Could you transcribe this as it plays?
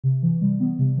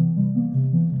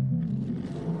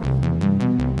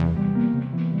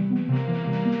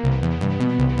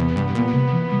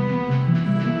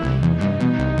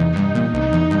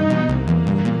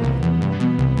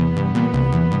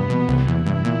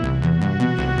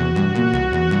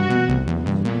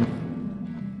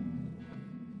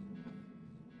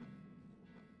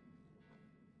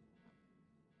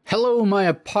Hello, my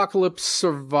apocalypse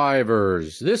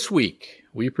survivors. This week,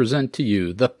 we present to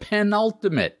you the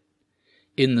penultimate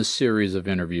in the series of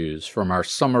interviews from our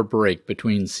summer break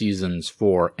between seasons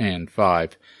 4 and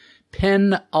 5.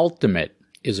 Penultimate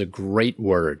is a great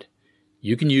word.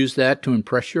 You can use that to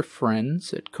impress your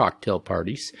friends at cocktail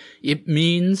parties. It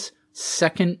means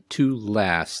second to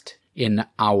last in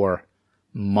our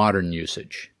modern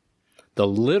usage. The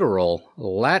literal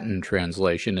Latin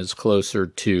translation is closer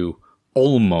to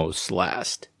almost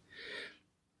last.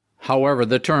 However,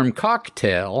 the term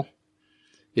cocktail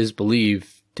is believed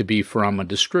to be from a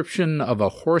description of a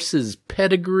horse's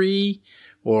pedigree,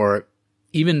 or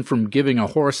even from giving a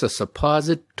horse a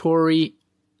suppository.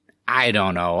 I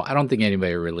don't know. I don't think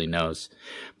anybody really knows.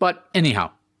 But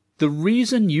anyhow, the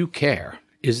reason you care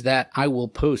is that I will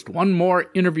post one more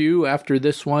interview after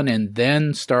this one and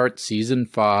then start season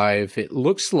 5. It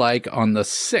looks like on the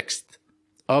 6th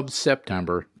of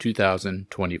September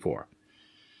 2024.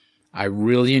 I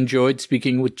really enjoyed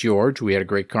speaking with George. We had a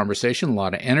great conversation, a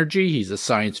lot of energy. He's a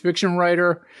science fiction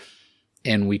writer,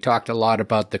 and we talked a lot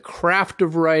about the craft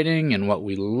of writing and what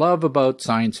we love about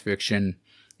science fiction,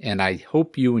 and I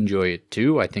hope you enjoy it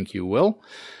too. I think you will.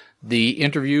 The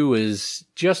interview is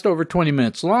just over 20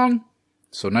 minutes long,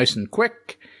 so nice and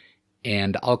quick,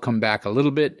 and I'll come back a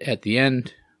little bit at the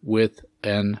end with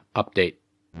an update.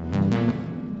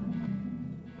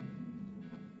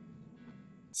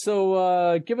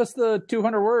 So give us the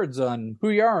 200 words on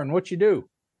who you are and what you do.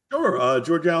 Sure.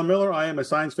 George Allen Miller. I am a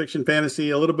science fiction,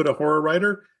 fantasy, a little bit of horror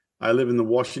writer. I live in the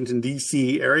Washington,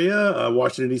 D.C. area,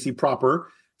 Washington, D.C. proper.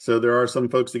 So there are some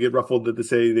folks that get ruffled that they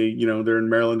say they're in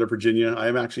Maryland or Virginia. I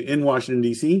am actually in Washington,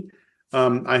 D.C.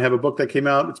 I have a book that came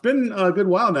out. It's been a good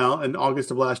while now, in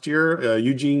August of last year,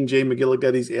 Eugene J.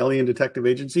 McGillicuddy's Alien Detective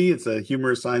Agency. It's a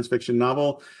humorous science fiction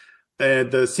novel.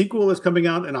 And the sequel is coming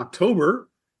out in October.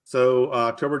 So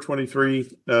October 23,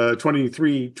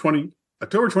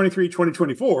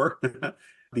 2024,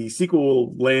 the sequel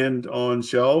will land on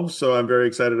shelves. So I'm very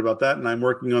excited about that. And I'm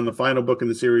working on the final book in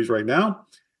the series right now,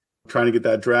 trying to get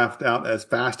that draft out as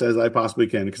fast as I possibly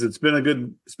can, because it's been a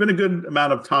good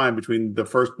amount of time between the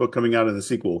first book coming out and the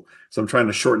sequel. So I'm trying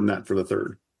to shorten that for the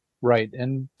third. Right.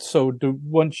 And so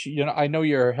I know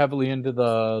you're heavily into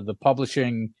the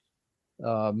publishing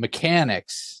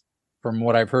mechanics. From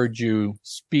what I've heard you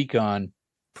speak on,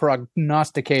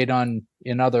 prognosticate on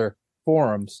in other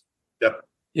forums. Yep.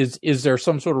 Is there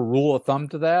some sort of rule of thumb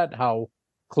to that? How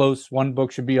close one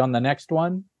book should be on the next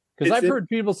one? Because I've heard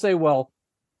people say, well,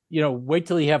 wait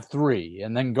till you have 3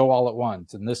 and then go all at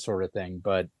once and this sort of thing.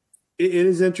 But it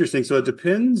is interesting. So it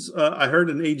depends. I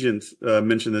heard an agent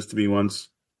mention this to me once.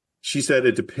 She said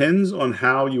it depends on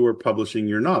how you are publishing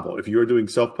your novel. If you're doing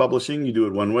self-publishing, you do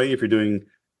it one way. If you're doing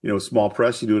small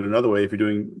press, you do it another way. If you're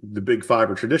doing the big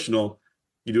 5 or traditional,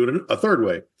 you do it a third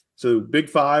way. So big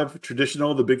 5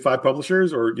 traditional, the big 5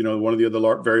 publishers, or one of the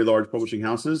other very large publishing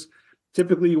houses,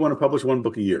 typically you want to publish 1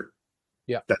 book a year.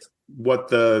 Yeah, that's what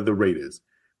the rate is.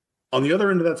 On the other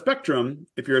end of that spectrum,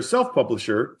 if you're a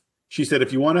self-publisher, she said,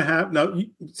 if you want to have I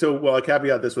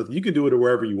caveat this with, you can do it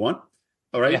wherever you want.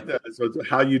 All right. Yeah. So it's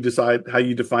how you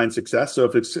define success. So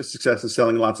if it's success is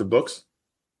selling lots of books.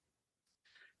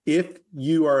 If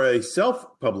you are a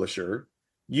self-publisher,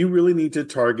 you really need to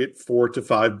target 4 to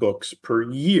 5 books per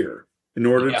year in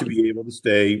order to be able to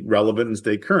stay relevant and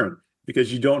stay current,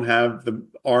 because you don't have the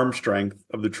arm strength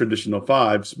of the traditional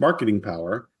 5's marketing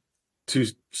power to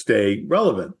stay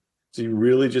relevant. So you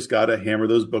really just got to hammer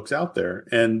those books out there.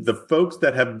 And the folks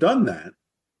that have done that,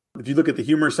 if you look at the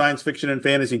humor, science fiction, and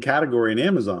fantasy category in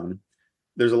Amazon,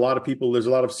 there's a lot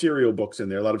of serial books in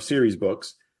there, a lot of series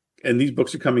books. And these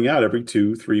books are coming out every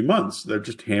 2-3 months. They're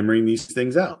just hammering these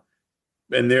things out.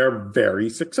 And they're very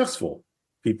successful.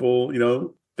 People,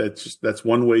 that's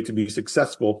one way to be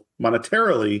successful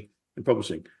monetarily in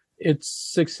publishing. It's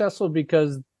successful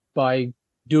because by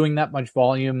doing that much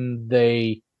volume,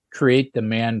 they create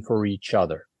demand for each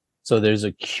other. So there's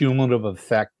a cumulative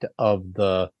effect of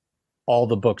all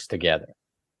the books together.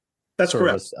 That's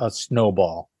correct. A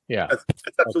snowball. Yeah. That's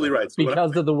absolutely right. So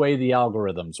because of the way the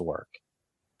algorithms work.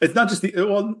 It's not just the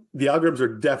algorithms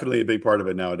are definitely a big part of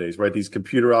it nowadays, right? These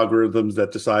computer algorithms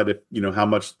that decide if, how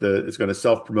much it's going to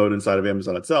self-promote inside of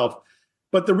Amazon itself,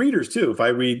 but the readers too. If I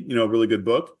read, a really good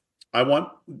book,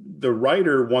 the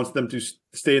writer wants them to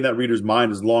stay in that reader's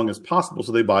mind as long as possible.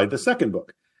 So they buy the second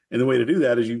book. And the way to do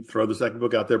that is you throw the second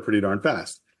book out there pretty darn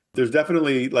fast. There's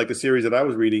definitely like a series that I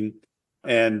was reading,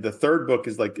 and the third book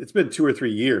is it's been 2 or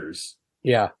 3 years.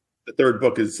 Yeah. The third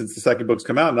book is since the second book's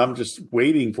come out, and I'm just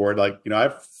waiting for it.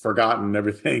 I've forgotten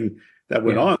everything that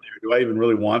went on there. Do I even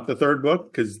really want the third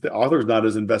book? Because the author's not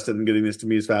as invested in getting this to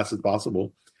me as fast as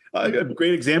possible. A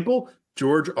great example,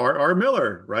 George R.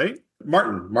 Miller, right?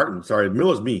 Martin. Sorry,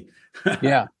 Miller's me.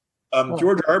 Yeah.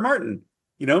 George R. Martin.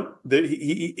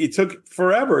 It took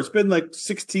forever. It's been like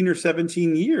 16 or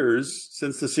 17 years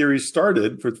since the series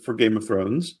started for Game of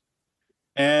Thrones,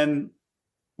 and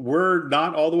we're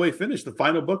not all the way finished. The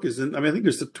final book isn't. I mean, I think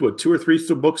there's two or three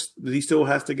still books that he still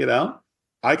has to get out.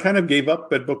 I kind of gave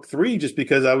up at book 3 just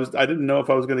because I didn't know if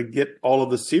I was going to get all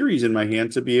of the series in my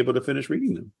hand to be able to finish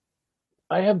reading them.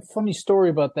 I have a funny story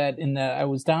about that in that I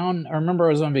remember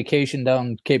I was on vacation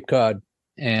down Cape Cod,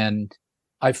 and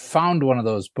I found one of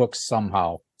those books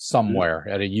somewhere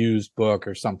at a used book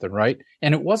or something, right?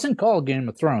 And it wasn't called Game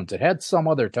of Thrones. It had some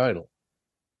other title.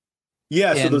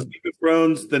 Yeah, so there's Game of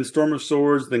Thrones, then Storm of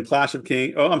Swords, then Clash of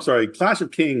Kings. Oh, I'm sorry. Clash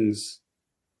of Kings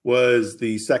was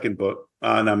the second book.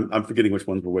 And I'm forgetting which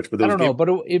ones were which. But I don't know,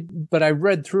 but I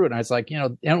read through it, and I was like,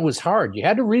 and it was hard. You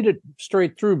had to read it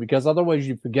straight through because otherwise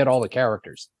you forget all the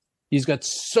characters. He's got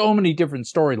so many different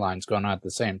storylines going on at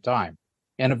the same time.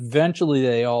 And eventually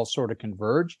they all sort of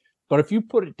converge. But if you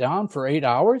put it down for 8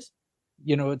 hours,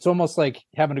 it's almost like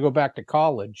having to go back to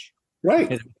college.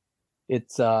 Right.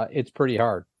 It's pretty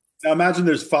hard. Now imagine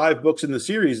there's 5 books in the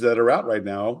series that are out right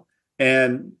now.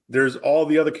 And there's all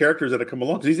the other characters that have come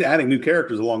along because he's adding new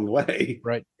characters along the way.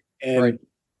 Right. And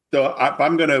so if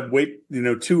I'm going to wait,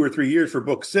 2 or 3 years for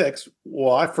book 6,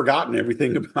 well, I've forgotten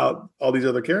everything about all these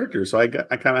other characters. So I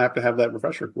kind of have to have that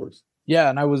refresher course. Yeah.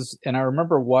 And I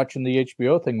remember watching the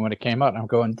HBO thing when it came out, and I'm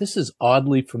going, this is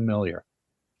oddly familiar.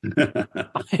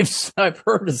 I've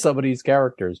heard of some of these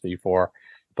characters before,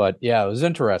 but yeah, it was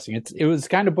interesting. It was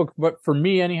kind of book, but for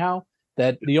me anyhow,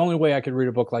 that the only way I could read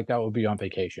a book like that would be on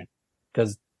vacation.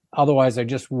 Because otherwise I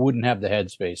just wouldn't have the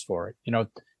headspace for it.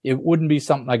 It wouldn't be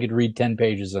something I could read 10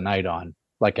 pages a night on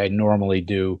like I normally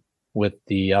do with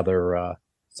the other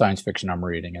science fiction I'm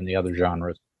reading and the other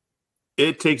genres.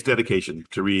 It takes dedication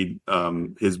to read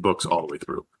his books all the way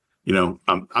through. I don't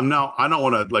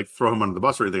want to throw him under the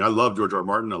bus or anything. I love George R.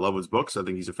 Martin. I love his books. I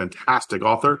think he's a fantastic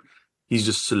author. He's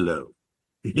just slow.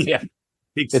 Yeah.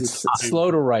 It's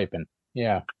slow to ripen.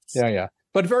 Yeah.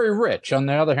 But very rich. On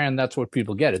the other hand, that's what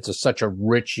people get. It's such a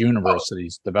rich universe that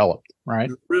he's developed, right?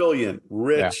 Brilliant,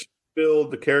 rich,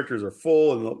 filled. The characters are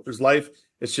full, and there's life.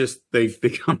 It's just they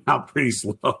come out pretty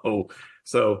slow.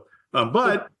 So,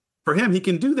 but for him, he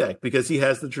can do that because he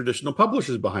has the traditional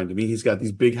publishers behind him. He's got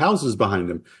these big houses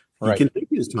behind him. He can take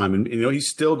his time, and he's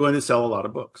still going to sell a lot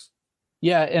of books.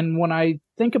 Yeah, and when I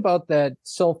think about that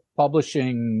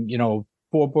self-publishing,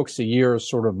 4 books a year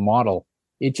sort of model,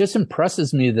 it just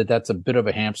impresses me that that's a bit of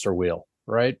a hamster wheel,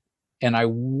 right? And I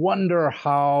wonder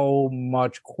how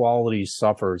much quality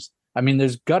suffers. I mean,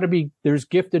 there's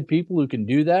gifted people who can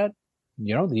do that.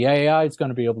 The AI is going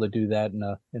to be able to do that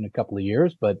in a couple of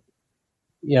years. But,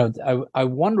 I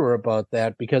wonder about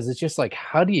that because it's just like,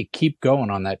 how do you keep going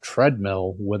on that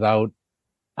treadmill without,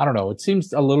 I don't know. It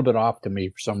seems a little bit off to me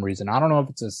for some reason. I don't know if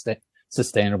it's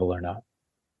sustainable or not.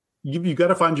 You've got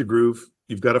to find your groove.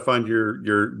 You've got to find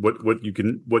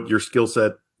what your skill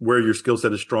set, where your skill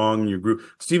set is strong. Your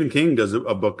groove. Stephen King does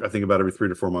a book, I think, about every 3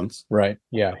 to 4 months. Right.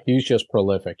 Yeah. He's just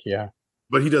prolific. Yeah.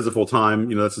 But he does it full time.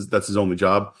 That's his only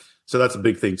job. So that's a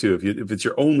big thing too. If it's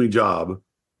your only job,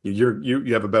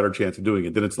 you have a better chance of doing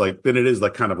it. Then it is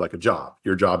kind of like a job.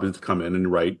 Your job is to come in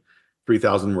and write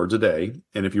 3,000 words a day.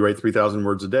 And if you write 3,000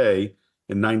 words a day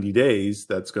in 90 days,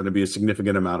 that's going to be a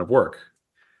significant amount of work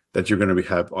that you're going to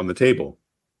have on the table.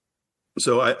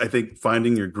 So I think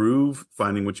finding your groove,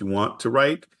 finding what you want to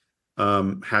write,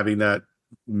 having that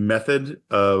method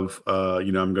of, I'm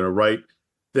going to write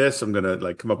this. I'm going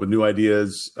to come up with new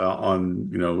ideas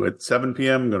on, at 7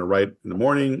 p.m. I'm going to write in the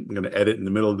morning. I'm going to edit in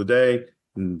the middle of the day.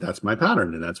 And that's my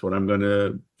pattern. And that's what I'm going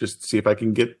to just see if I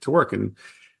can get to work. And,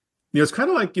 it's kind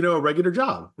of like, a regular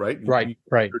job, right? Right.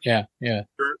 Yeah.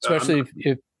 Especially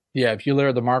if you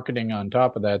layer the marketing on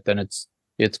top of that, then it's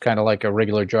kind of like a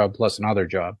regular job plus another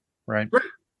job. Right.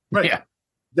 Yeah.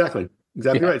 Exactly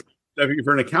right. If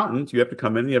you're an accountant, you have to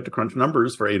come in, you have to crunch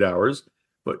numbers for 8 hours,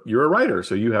 but you're a writer.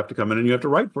 So you have to come in and you have to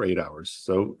write for 8 hours.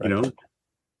 So,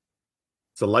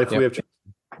 it's a life we have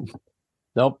chosen.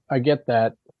 Nope. I get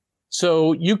that.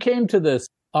 So you came to this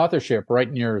authorship right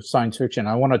in your science fiction.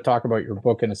 I want to talk about your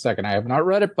book in a second. I have not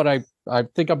read it, but I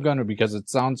think I'm going to because it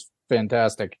sounds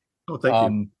fantastic. Oh,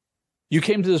 thank you. You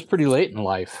came to this pretty late in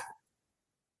life.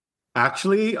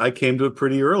 Actually, I came to it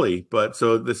pretty early, but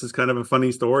so this is kind of a funny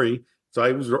story. So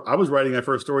I was writing my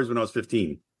first stories when I was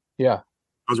 15. Yeah.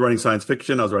 I was writing science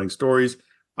fiction. I was writing stories.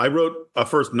 I wrote a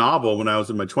first novel when I was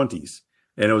in my 20s.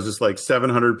 And it was just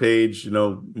 700-page,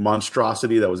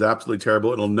 monstrosity that was absolutely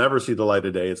terrible. It'll never see the light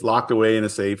of day. It's locked away in a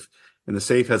safe. and the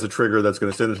safe has a trigger that's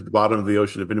going to send it to the bottom of the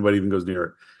ocean if anybody even goes near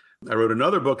it. I wrote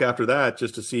another book after that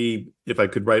just to see if I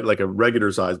could write like a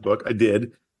regular size book. I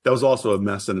did. That was also a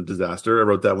mess and a disaster. I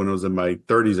wrote that when I was in my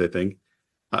 30s, I think.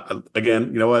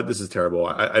 Again, you know what? This is terrible.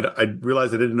 I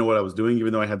realized I didn't know what I was doing,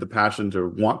 even though I had the passion to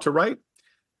want to write.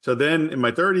 So then in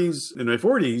my 30s, in my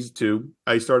 40s too,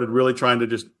 I started really trying to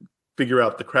just figure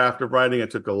out the craft of writing. I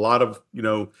took a lot of,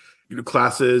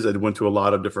 classes. I went to a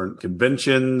lot of different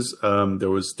conventions. There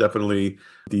was definitely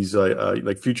these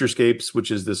like Futurescapes,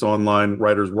 which is this online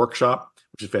writers workshop,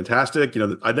 which is fantastic.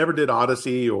 I never did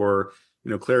Odyssey or,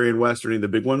 Clarion West or any of the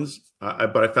big ones,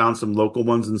 but I found some local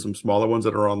ones and some smaller ones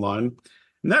that are online.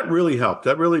 And that really helped.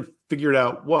 That really figured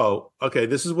out, whoa, okay,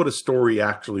 this is what a story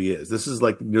actually is. This is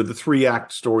like, the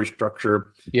 3-act story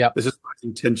structure. Yeah. This is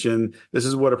intention. This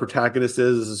is what a protagonist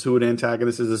is. This is who an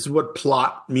antagonist is. This is what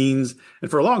plot means. And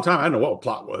for a long time, I didn't know what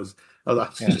plot was. I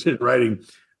was writing,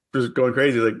 just going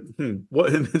crazy. Like,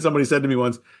 what? And then somebody said to me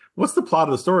once, what's the plot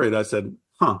of the story? And I said,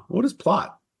 what is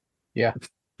plot? Yeah.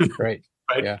 Right.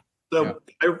 Right. Yeah. So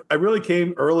I really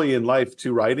came early in life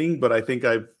to writing, but I think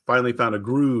I've finally found a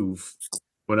groove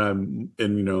when I'm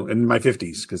in my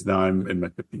 50s, because now I'm in my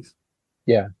 50s.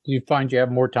 Yeah. Do you find you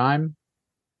have more time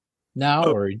now,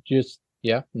 or just,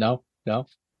 no? Well,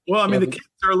 I mean, the kids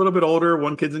are a little bit older.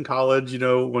 One kid's in college,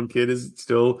 one kid is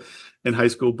still in high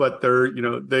school, but they're,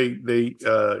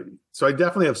 so I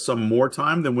definitely have some more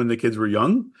time than when the kids were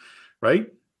young. Right.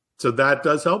 So that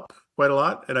does help quite a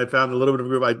lot. And I found a little bit of a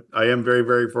group. I am very,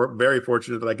 very, very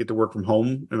fortunate that I get to work from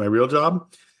home in my real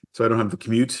job. So I don't have to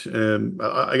commute. And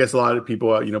I guess a lot of people,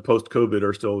 post COVID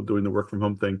are still doing the work from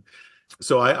home thing.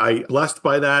 So I blessed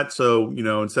by that. So,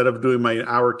 instead of doing my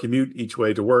hour commute each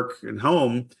way to work and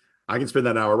home, I can spend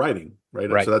that hour writing. Right.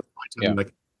 So that's my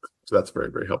time. So that's very,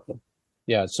 very helpful.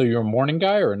 Yeah. So you're a morning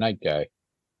guy or a night guy?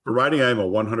 For writing, I am a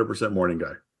 100% morning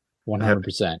guy.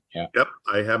 100%. Yeah. Yep.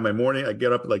 I have my morning. I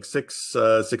get up at like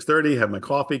 6:30, have my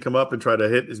coffee, come up and try to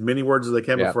hit as many words as I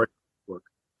can before I work.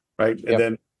 Right. And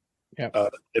then,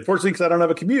 unfortunately, because I don't have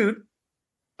a commute,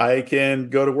 I can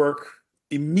go to work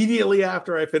immediately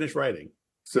after I finish writing.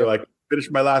 So I can finish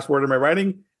my last word of my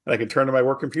writing and I can turn to my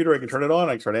work computer. I can turn it on.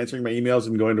 I can start answering my emails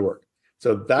and going to work.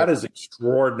 So that is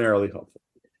extraordinarily helpful.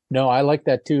 No, I like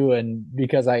that too. And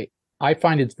because I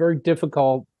find it's very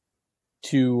difficult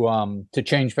to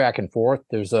change back and forth.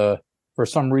 There's for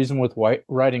some reason with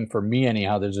writing, for me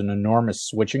anyhow, there's an enormous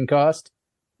switching cost.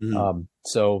 Mm-hmm.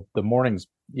 So the mornings,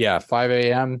 5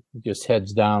 a.m., just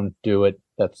heads down, do it.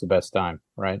 That's the best time,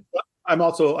 right? I'm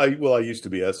also, I used to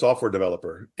be a software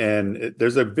developer, and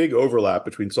there's a big overlap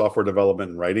between software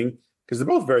development and writing because they're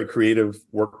both very creative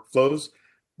workflows.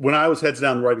 When I was heads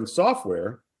down writing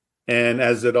software, and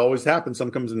as it always happens,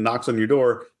 someone comes and knocks on your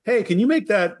door. Hey, can you make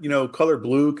that, color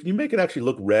blue? Can you make it actually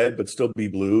look red, but still be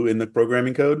blue in the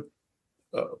programming code?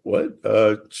 What?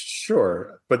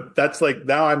 Sure. But that's like,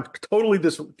 now I'm totally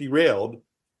derailed.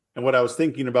 And what I was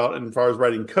thinking about as far as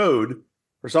writing code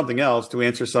for something else to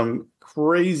answer some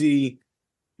crazy,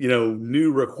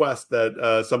 new request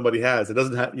that somebody has. It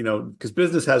doesn't have, because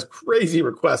business has crazy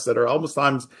requests that are almost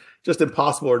times just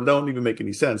impossible or don't even make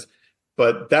any sense.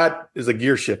 But that is a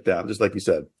gear shift down, just like you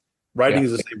said. Writing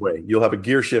is the same way. You'll have a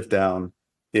gear shift down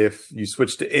if you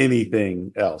switch to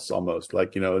anything else, almost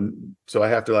like, so I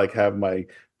have to have my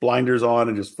blinders on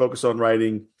and just focus on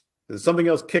writing. If something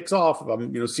else kicks off, if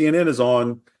I'm, CNN is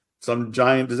on, some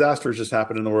giant disaster has just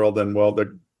happened in the world, then,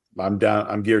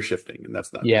 I'm gear shifting, and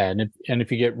that's not. Yeah. And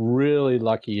if you get really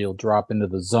lucky, you'll drop into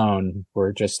the zone where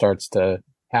it just starts to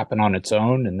happen on its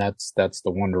own. And that's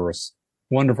the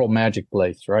wonderful magic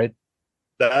place, right?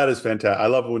 That is fantastic. I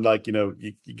love when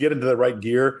you get into the right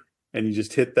gear and you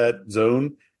just hit that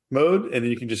zone mode, and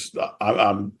then you can just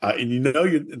and in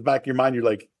the back of your mind you're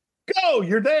like, go,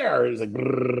 you're there. It's like,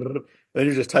 brrr. Then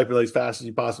you're just typing as fast as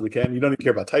you possibly can. You don't even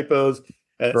care about typos.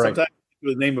 And sometimes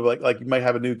the name of like you might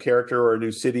have a new character or a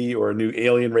new city or a new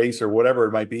alien race or whatever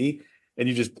it might be,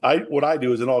 and what I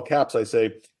do is in all caps I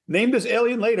say, name this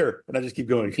alien later, and I just keep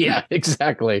going. Yeah,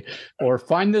 exactly. Or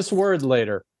find this word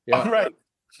later. Yeah. All right.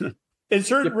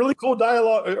 Insert really cool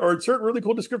dialogue or insert really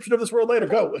cool description of this world later.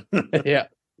 Go. Yeah.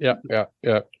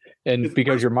 And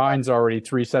because your mind's already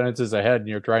 3 sentences ahead and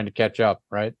you're trying to catch up,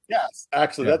 right? Yes,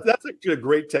 actually, that's actually a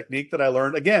great technique that I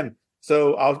learned. Again,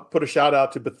 so I'll put a shout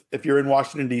out to, if you're in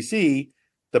Washington, D.C.,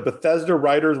 the Bethesda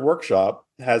Writers Workshop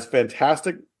has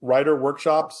fantastic writer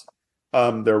workshops.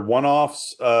 They're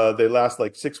one-offs. They last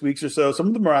like 6 weeks or so. Some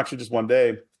of them are actually just one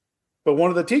day. But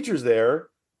one of the teachers there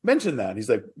mentioned that. He's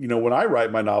like, when I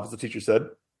write my novels, the teacher said,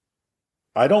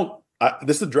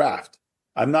 this is a draft.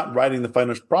 I'm not writing the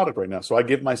finished product right now. So I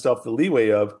give myself the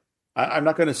leeway of I'm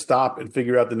not going to stop and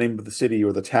figure out the name of the city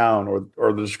or the town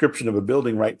or the description of a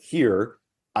building right here.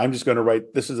 I'm just going to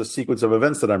write, this is a sequence of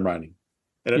events that I'm writing.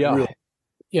 And it Yeah. really,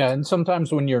 Yeah. And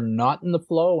sometimes when you're not in the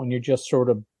flow, when you're just sort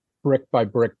of brick by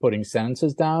brick putting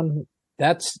sentences down,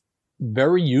 that's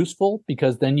very useful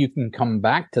because then you can come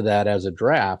back to that as a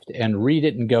draft and read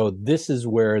it and go, this is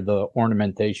where the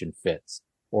ornamentation fits,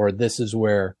 or this is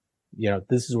where,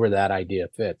 this is where that idea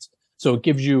fits. So it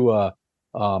gives you a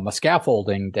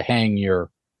scaffolding to hang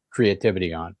your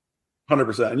creativity on.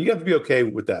 100%. And you have to be okay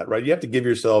with that, right? You have to give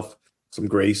yourself some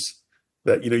grace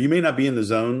that, you may not be in the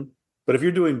zone, but if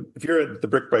you're at the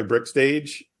brick by brick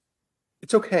stage,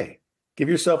 it's okay. Give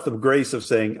yourself the grace of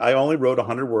saying, I only wrote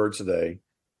 100 words today,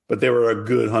 but they were a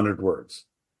good 100 words.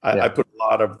 I put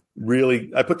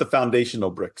I put the foundational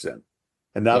bricks in.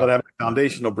 And now that I have the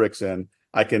foundational bricks in,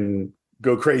 I can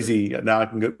go crazy. Now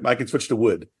I can switch to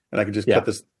wood and I can just cut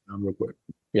this down real quick.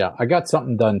 Yeah. I got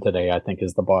something done today, I think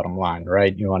is the bottom line,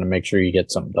 right? You want to make sure you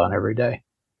get something done every day.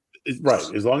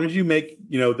 Right. As long as you make,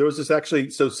 there was this actually,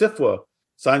 so SIFWA,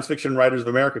 Science Fiction Writers of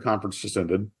America conference just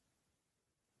ended.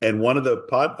 And one of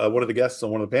the guests on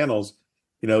one of the panels,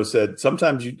 said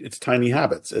sometimes it's tiny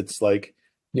habits. It's like,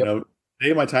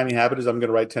 today my tiny habit is I'm going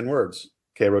to write 10 words.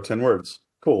 Okay, I wrote 10 words.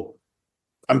 Cool.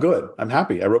 I'm good. I'm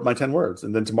happy. I wrote my 10 words.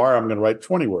 And then tomorrow I'm going to write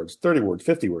 20 words, 30 words,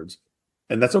 50 words.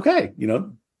 And that's okay.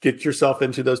 Get yourself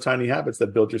into those tiny habits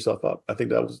that build yourself up. I think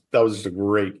that was just a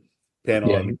great panel.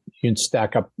 Yeah, you can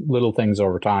stack up little things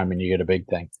over time and you get a big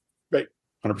thing. Right.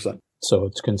 100%. So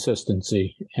it's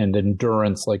consistency and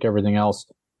endurance like everything else.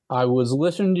 I was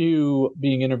listening to you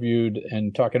being interviewed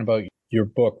and talking about your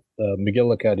book,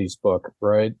 McGillicuddy's book,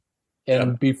 right?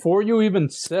 And before you even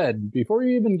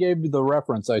gave the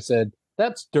reference, I said,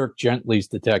 that's Dirk Gently's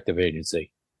Detective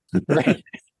Agency. Right.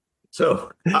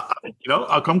 So,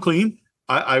 I'll come clean.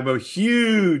 I'm a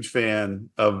huge fan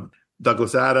of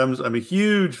Douglas Adams. I'm a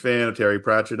huge fan of Terry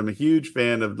Pratchett. I'm a huge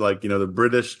fan of the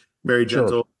British Mary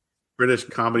Gentle, British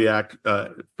comedy act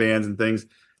fans and things.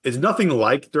 It's nothing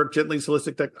like Dirk Gently's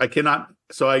Holistic Tech. I cannot.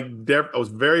 So I was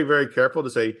very, very careful to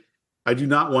say, I do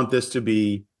not want this to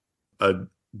be a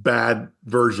bad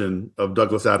version of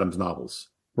Douglas Adams novels.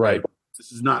 Right.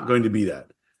 This is not going to be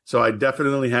that. So I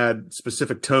definitely had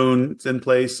specific tones in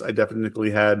place. I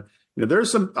definitely had,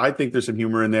 I think there's some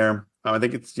humor in there. I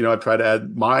think it's, I try to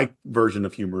add my version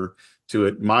of humor to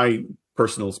it, my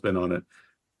personal spin on it.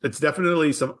 It's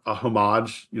definitely a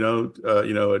homage,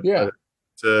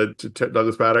 to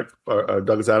Douglas Paddock or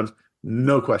Douglas Adams.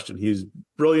 No question. He's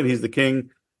brilliant. He's the king.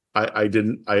 I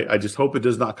just hope it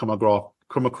does not come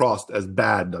across as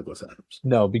bad Douglas Adams.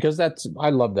 No, because I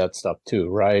love that stuff too,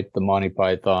 right? The Monty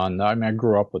Python. I mean, I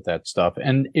grew up with that stuff.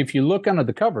 And if you look under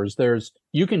the covers,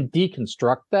 you can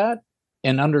deconstruct that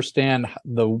and understand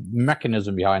the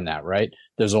mechanism behind that, right?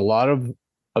 There's a lot of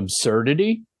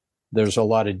absurdity. There's a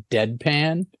lot of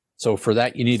deadpan. So for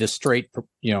that, you need a straight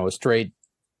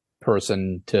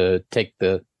person to take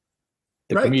the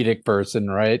comedic person,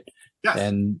 right? Yes.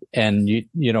 And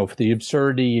for the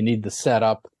absurdity, you need the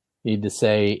setup. You need to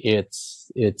say it's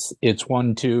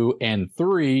 1, 2, and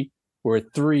 3, where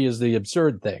 3 is the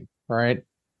absurd thing, right?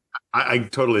 I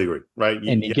totally agree, right?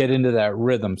 And you get into that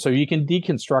rhythm, so you can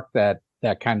deconstruct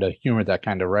that kind of humor, that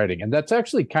kind of writing, and that's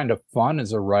actually kind of fun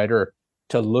as a writer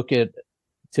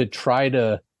to try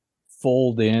to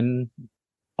fold in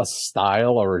a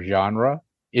style or a genre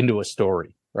into a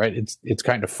story, right? It's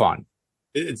kind of fun.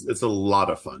 It's a lot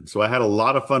of fun. So I had a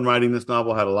lot of fun writing this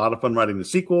novel, had a lot of fun writing the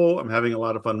sequel. I'm having a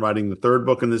lot of fun writing the third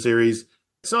book in the series.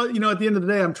 So, at the end of the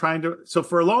day, so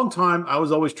for a long time, I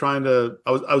was always trying to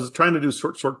do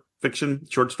short fiction,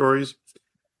 short stories.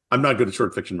 I'm not good at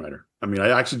short fiction writer. I mean, I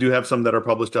actually do have some that are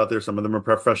published out there. Some of them are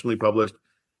professionally published,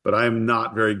 but I am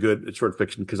not very good at short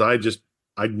fiction because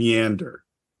I meander.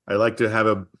 I like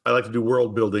to do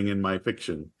world building in my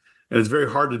fiction. And it's very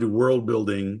hard to do world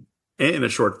building in a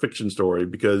short fiction story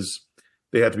because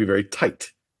they have to be very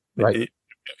tight. Right.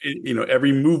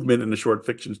 Every movement in a short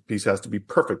fiction piece has to be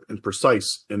perfect and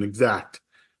precise and exact.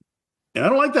 And I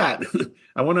don't like that.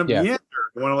 I want to meander.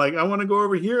 I want to go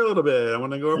over here a little bit. I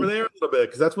want to go over there a little bit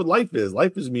because that's what life is.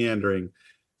 Life is meandering.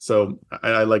 So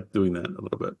I like doing that a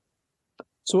little bit.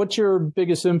 So what's your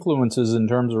biggest influences in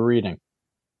terms of reading?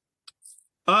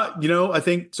 I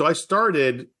think so. I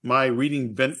started my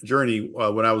reading journey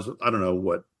when I was,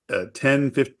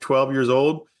 10, 15, 12 years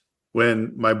old,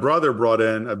 when my brother brought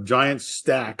in a giant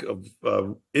stack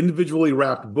of individually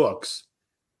wrapped books.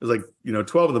 It was like,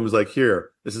 12 of them was like, here,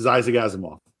 this is Isaac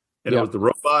Asimov. And it was the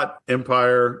Robot,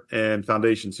 Empire, and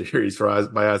Foundation series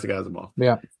by Isaac Asimov.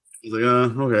 Yeah. I was like,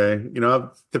 okay, I'm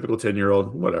a typical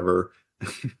 10-year-old, whatever.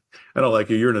 I don't like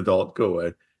you. You're an adult. Go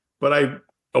away. But I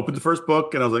opened the first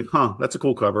book and I was like, huh, that's a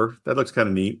cool cover. That looks kind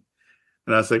of neat.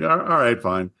 And I was like, all right,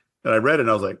 fine. And I read it and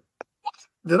I was like,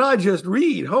 did I just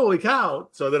read? Holy cow.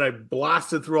 So then I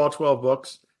blasted through all 12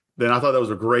 books. Then I thought those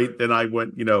were great. Then I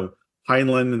went,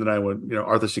 Heinlein, and then I went,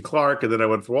 Arthur C. Clarke, and then I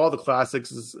went through all the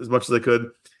classics as much as I could.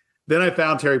 Then I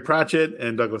found Terry Pratchett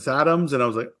and Douglas Adams, and I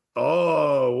was like,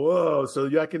 oh, whoa. So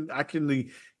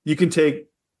you can take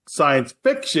science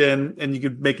fiction and you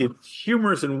can make it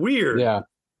humorous and weird. Yeah.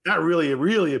 That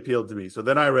really appealed to me. So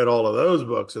then I read all of those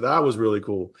books. So that was really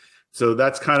cool. So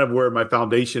that's kind of where my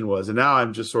foundation was. And now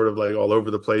I'm just sort of like all over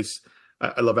the place.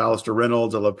 I love Alistair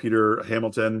Reynolds. I love Peter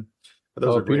Hamilton.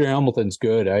 Peter Hamilton's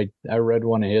good. I read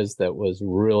one of his that was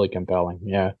really compelling.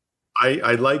 Yeah.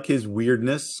 I like his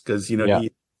weirdness because, he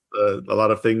a lot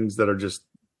of things that are just,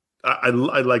 I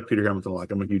like Peter Hamilton a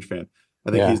lot. I'm a huge fan.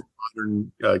 I think he's the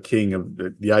modern king of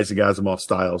the Isaac Asimov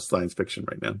style science fiction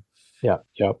right now. Yeah.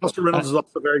 Alistair Reynolds is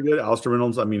also very good. Alistair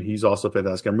Reynolds, he's also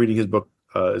fantastic. I'm reading his book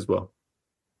as well.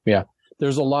 Yeah.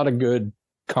 There's a lot of good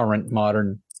current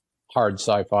modern hard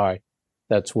sci-fi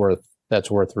that's worth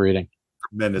reading.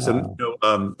 Tremendous. And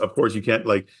of course you can't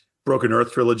Broken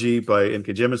Earth trilogy by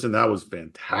N.K. Jemisin. That was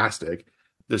fantastic.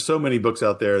 There's so many books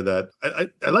out there that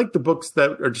I like the books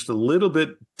that are just a little bit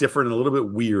different and a little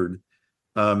bit weird.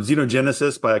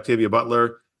 Xenogenesis by Octavia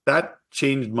Butler. That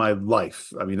changed my life.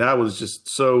 That was just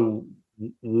so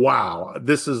wow.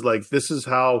 This is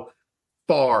how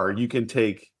far you can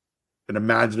take an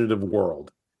imaginative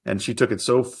world. And she took it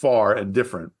so far and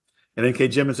different. And N.K.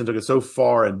 Jemisin took it so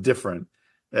far and different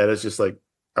that it's just like,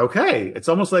 okay. It's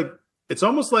almost like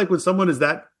when someone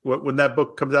when that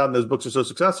book comes out and those books are so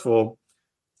successful,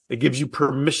 it gives you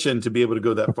permission to be able to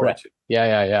go that far. Right.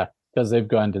 Yeah. Because they've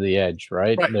gone to the edge,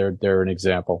 right? They're an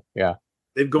example. Yeah.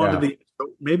 They've gone to the,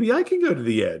 maybe I can go to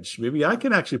the edge. Maybe I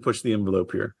can actually push the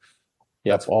envelope here.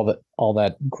 Yep. All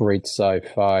that great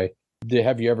sci-fi.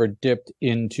 Have you ever dipped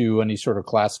into any sort of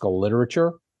classical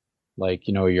literature? Like,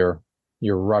 your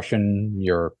Russian,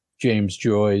 your James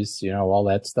Joyce, all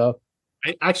that stuff?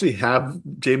 I actually have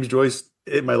James Joyce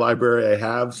in my library. I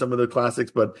have some of the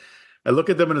classics, but I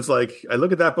look at them and it's like, I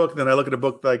look at that book and then I look at a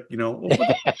book like,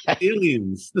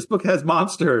 aliens. This book has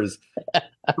monsters.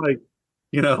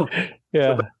 Yeah.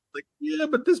 So,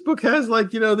 but this book has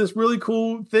this really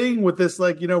cool thing with this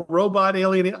robot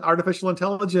alien artificial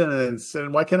intelligence.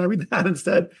 And why can't I read that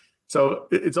instead? So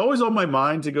it's always on my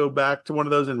mind to go back to one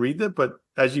of those and read it. But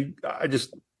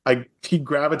I keep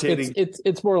gravitating.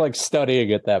 It's more like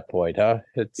studying at that point, huh?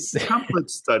 It's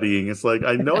complex studying. It's like,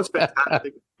 I know it's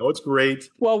fantastic. I know it's great.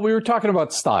 Well, we were talking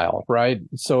about style, right?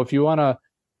 So if you want to,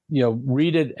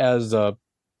 read it as a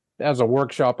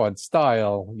workshop on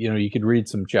style, you could read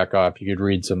some Chekhov, you could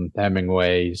read some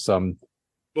Hemingway, some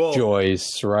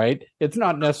Joyce, right? It's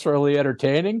not necessarily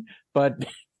entertaining, but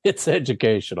it's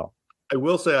educational. I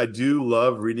will say I do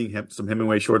love reading some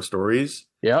Hemingway short stories.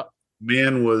 Yeah.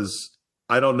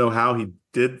 I don't know how he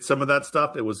did some of that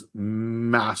stuff. It was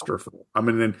masterful.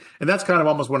 And that's kind of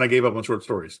almost when I gave up on short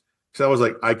stories. Because I was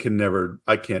like, I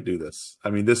can't do this.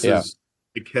 I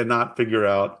cannot figure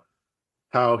out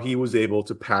how he was able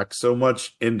to pack so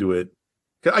much into it.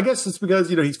 I guess it's because,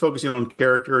 he's focusing on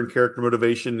character and character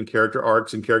motivation and character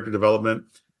arcs and character development.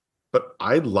 But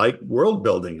I like world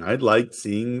building. I like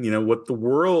seeing, what the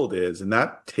world is. And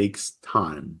that takes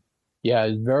time. Yeah,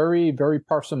 it's very, very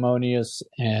parsimonious,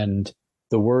 and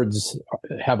the words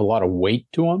have a lot of weight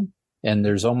to them. And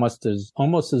there's almost as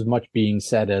much being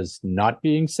said as not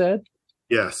being said.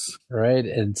 Yes. Right.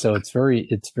 And so it's very,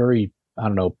 I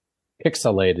don't know,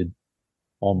 pixelated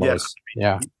almost.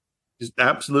 Yeah. Just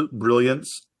absolute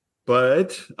brilliance.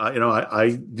 But,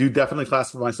 I do definitely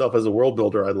classify myself as a world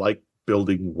builder. I like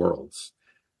building worlds.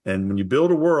 And when you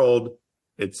build a world,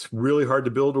 it's really hard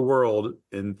to build a world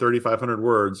in 3,500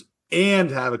 words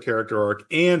and have a character arc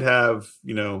and have,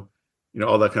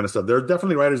 all that kind of stuff. There are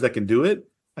definitely writers that can do it.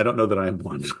 I don't know that I am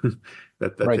one.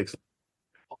 that right. Takes.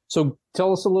 So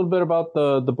tell us a little bit about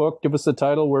the book. Give us the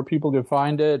title, where people can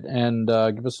find it, and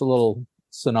give us a little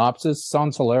synopsis.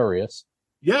 Sounds hilarious.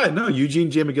 Yeah, no, Eugene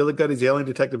J. McGillicuddy's Alien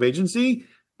Detective Agency.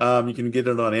 You can get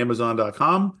it on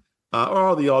Amazon.com or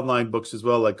all the online books as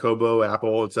well, like Kobo,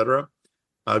 Apple, etc.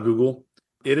 Google.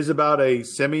 It is about a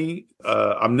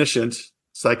semi-omniscient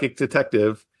psychic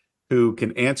detective who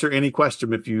can answer any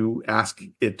question if you ask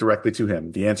it directly to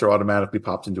him. The answer automatically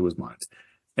pops into his mind.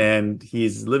 And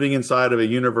he's living inside of a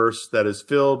universe that is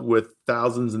filled with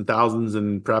thousands and thousands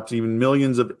and perhaps even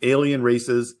millions of alien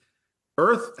races.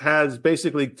 Earth has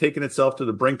basically taken itself to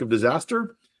the brink of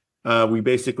disaster. We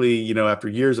basically, after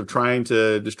years of trying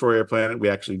to destroy our planet, we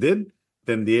actually did.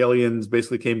 then the aliens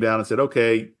basically came down and said,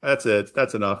 okay, that's it.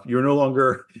 That's enough. You're no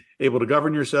longer able to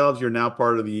govern yourselves. You're now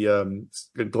part of the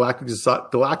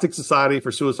Galactic Society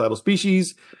for Suicidal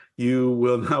Species. You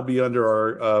will now be under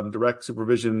our direct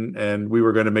supervision, and we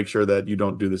were going to make sure that you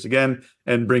don't do this again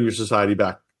and bring your society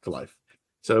back to life.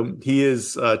 So he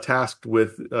is tasked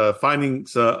with finding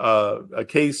a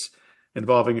case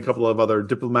involving a couple of other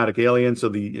diplomatic aliens. So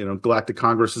the Galactic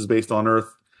Congress is based on Earth,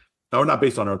 or not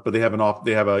based on Earth, but they have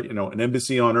an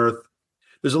embassy on Earth.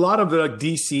 There's a lot of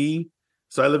DC.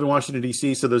 So I live in Washington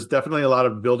D.C. So there's definitely a lot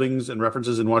of buildings and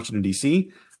references in Washington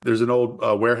D.C. There's an old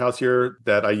warehouse here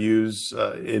that I use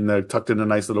tucked in a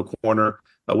nice little corner,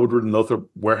 Woodward and Lothrop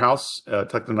warehouse,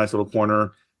 tucked in a nice little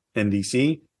corner in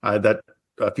D.C. That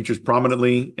features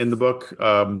prominently in the book.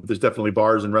 There's definitely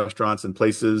bars and restaurants and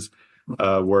places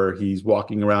where he's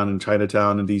walking around in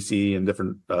Chinatown and DC and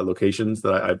different locations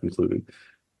that I've included.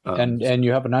 And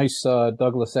you have a nice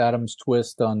Douglas Adams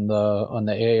twist on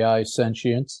the AI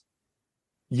sentience.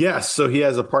 Yes, so he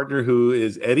has a partner who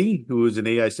is Eddie, who is an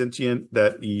AI sentient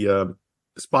that he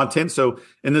spontaneous. So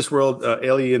in this world,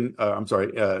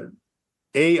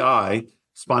 AI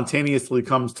spontaneously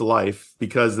comes to life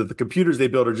because the computers they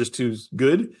build are just too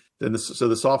good. Then so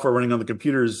the software running on the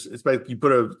computers, it's like you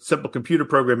put a simple computer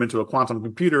program into a quantum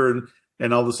computer,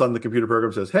 and all of a sudden the computer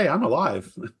program says, "Hey, I'm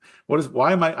alive.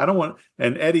 Why am I? I don't want."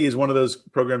 And Eddie is one of those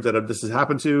programs that this has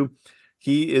happened to.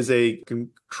 He is a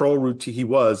control routine. He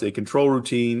was a control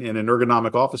routine in an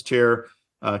ergonomic office chair,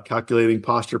 calculating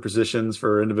posture positions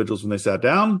for individuals when they sat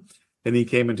down. And he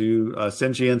came into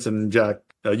sentience, and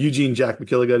Eugene Jack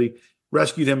McGillicuddy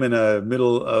rescued him in the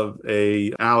middle of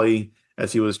a alley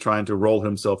as he was trying to roll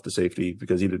himself to safety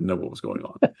because he didn't know what was going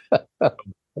on.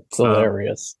 That's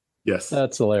hilarious. Yes.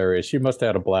 That's hilarious. You must have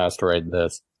had a blast writing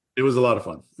this. It was a lot of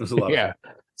fun. It was a lot of fun.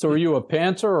 So are you a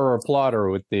pantser or a plotter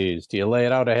with these? Do you lay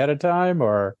it out ahead of time,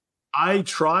 or? I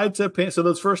tried to so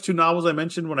those first two novels I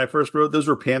mentioned when I first wrote, those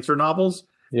were pantser novels.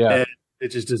 Yeah. And it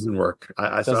just doesn't work.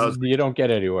 You don't get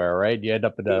anywhere, right? You end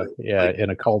up in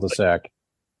a cul-de-sac.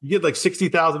 You get like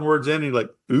 60,000 words in, and you're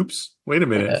like, "Oops, wait a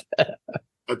minute." But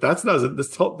if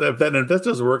that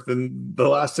doesn't work, then the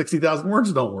last 60,000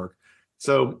 words don't work.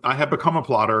 So I have become a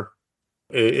plotter.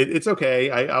 It's okay.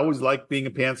 I always like being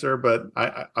a pantser, but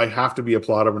I have to be a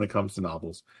plotter when it comes to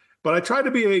novels. But I try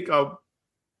to be a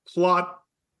plot,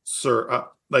 sir.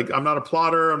 Like I'm not a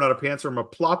plotter. I'm not a pantser. I'm a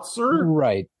plotser.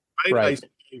 Right.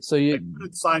 So you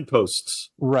put signposts.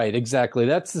 Right. Exactly.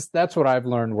 That's what I've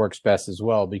learned works best as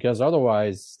well, because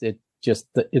otherwise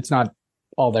it's not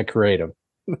all that creative.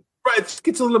 Right. It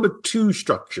gets a little bit too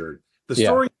structured. The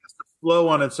story has to flow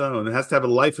on its own. It has to have a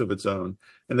life of its own.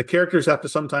 And the characters have to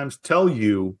sometimes tell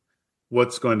you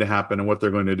what's going to happen and what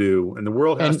they're going to do. And the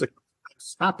world has to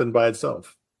happen by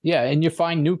itself. Yeah. And you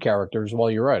find new characters while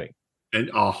you're writing. And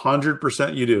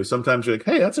 100% you do. Sometimes you're like,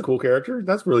 hey, that's a cool character.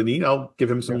 That's really neat. I'll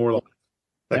give him some more life.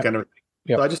 That kind of thing.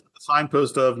 Yep. So I just have a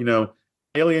signpost of,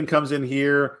 alien comes in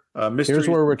here. Mystery. Here's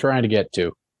where we're trying to get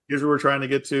to. Here's where we're trying to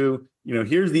get to.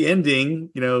 Here's the ending,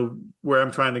 where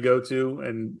I'm trying to go to,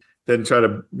 and then try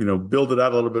to, build it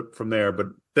out a little bit from there. But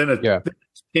then it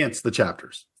pants the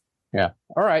chapters. Yeah.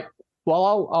 All right.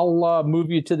 Well, I'll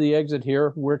move you to the exit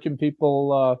here. Where can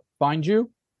people find you?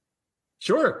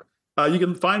 Sure. You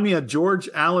can find me at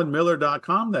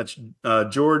georgeallenmiller.com. That's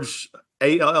George,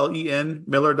 ALLEN,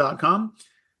 Miller.com.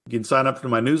 You can sign up for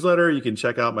my newsletter. You can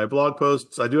check out my blog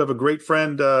posts. I do have a great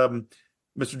friend,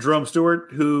 Mr. Jerome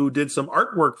Stewart, who did some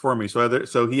artwork for me.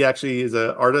 So he actually is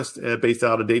an artist based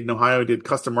out of Dayton, Ohio. He did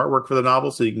custom artwork for the novel,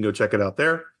 so you can go check it out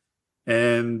there.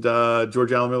 And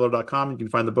georgeallenmiller.com. You can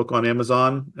find the book on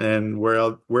Amazon and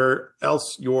where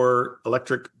else your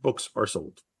electric books are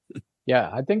sold. Yeah,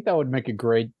 I think that would make a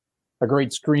great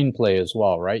screenplay as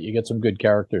well, right? You get some good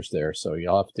characters there, so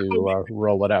you'll have to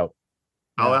roll it out.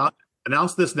 I'll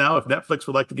announce this now. If Netflix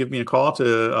would like to give me a call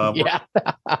to work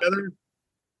together,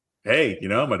 hey,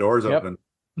 my door's open.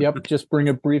 Yep, just bring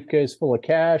a briefcase full of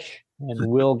cash,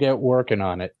 and we'll get working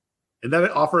on it. And that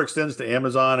offer extends to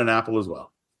Amazon and Apple as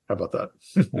well. How about that?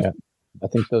 Yeah, I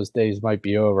think those days might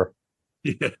be over.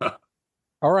 Yeah.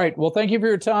 All right. Well, thank you for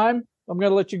your time. I'm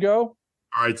going to let you go.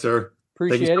 All right, sir.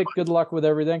 Appreciate it. Good luck with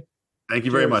everything. Thank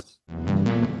you very much.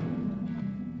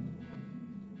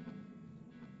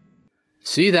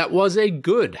 See, that was a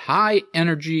good,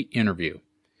 high-energy interview.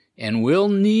 And we'll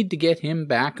need to get him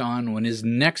back on when his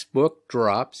next book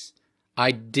drops.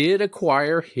 I did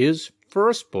acquire his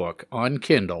first book on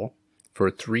Kindle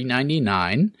for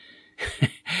 $3.99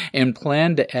 and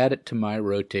plan to add it to my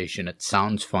rotation. It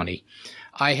sounds funny.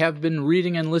 I have been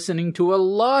reading and listening to a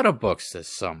lot of books this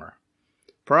summer.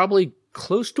 Probably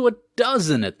close to a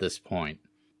dozen at this point.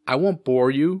 I won't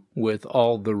bore you with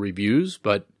all the reviews,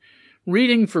 but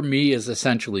reading for me is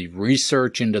essentially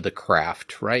research into the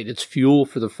craft, right? It's fuel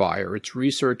for the fire. It's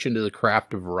research into the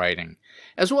craft of writing,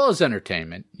 as well as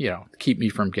entertainment, to keep me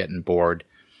from getting bored.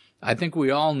 I think we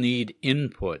all need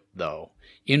input, though.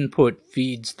 Input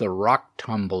feeds the rock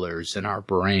tumblers in our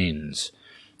brains.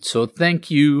 So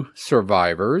thank you,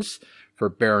 survivors, for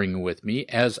bearing with me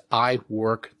as I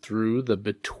work through the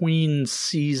between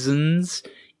seasons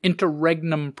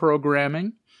interregnum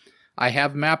programming. I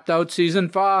have mapped out season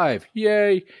 5,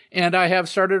 yay, and I have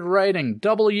started writing,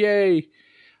 double yay.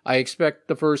 I expect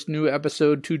the first new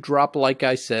episode to drop, like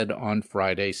I said, on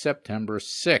Friday, September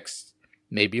 6th.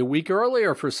 Maybe a week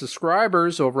earlier for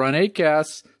subscribers over on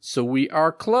Acast, so we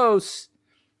are close.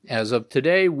 As of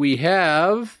today, we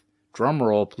have,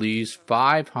 drumroll please,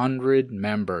 500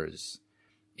 members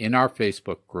in our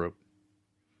Facebook group.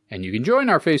 And you can join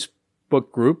our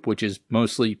Facebook group, which is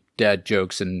mostly dad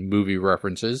jokes and movie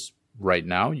references right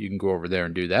now. You can go over there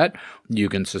and do that. You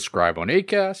can subscribe on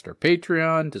Acast or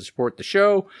Patreon to support the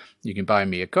show. You can buy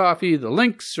me a coffee. The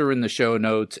links are in the show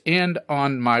notes and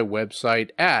on my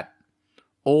website at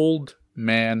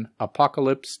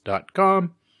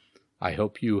oldmanapocalypse.com. I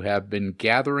hope you have been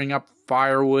gathering up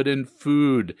firewood and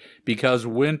food because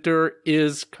winter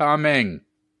is coming.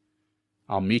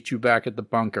 I'll meet you back at the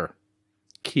bunker.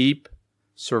 Keep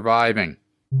surviving.